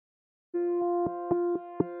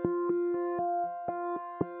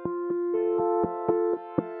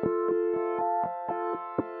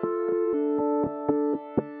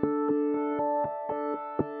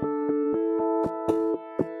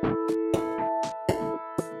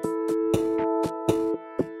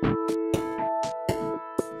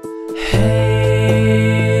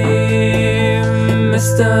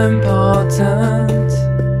Mr. Important.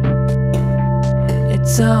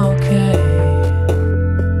 It's okay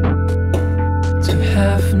to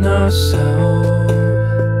have no soul.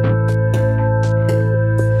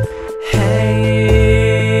 Hey,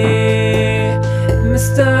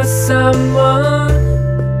 Mr. Someone,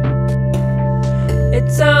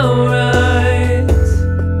 it's alright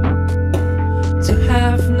to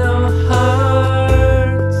have no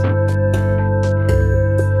heart.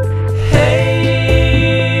 Hey,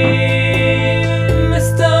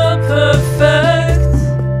 Mr. Perfect,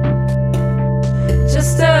 just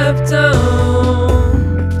step down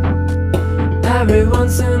every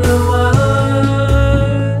once in a while.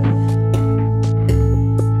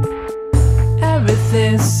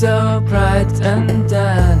 Everything's so bright and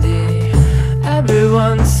dandy,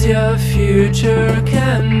 everyone's your future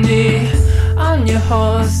candy. On your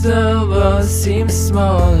horse the world seems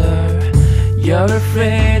smaller, you're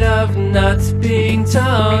afraid of not being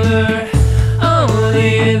taller.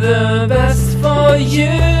 Only the best for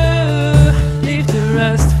you, leave the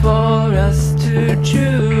rest for us to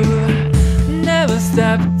chew. Never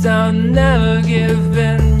step down, never give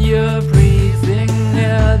in, you're breathing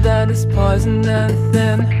air that is poison and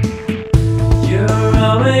thin. You're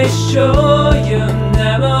always sure, you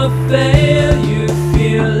never fail.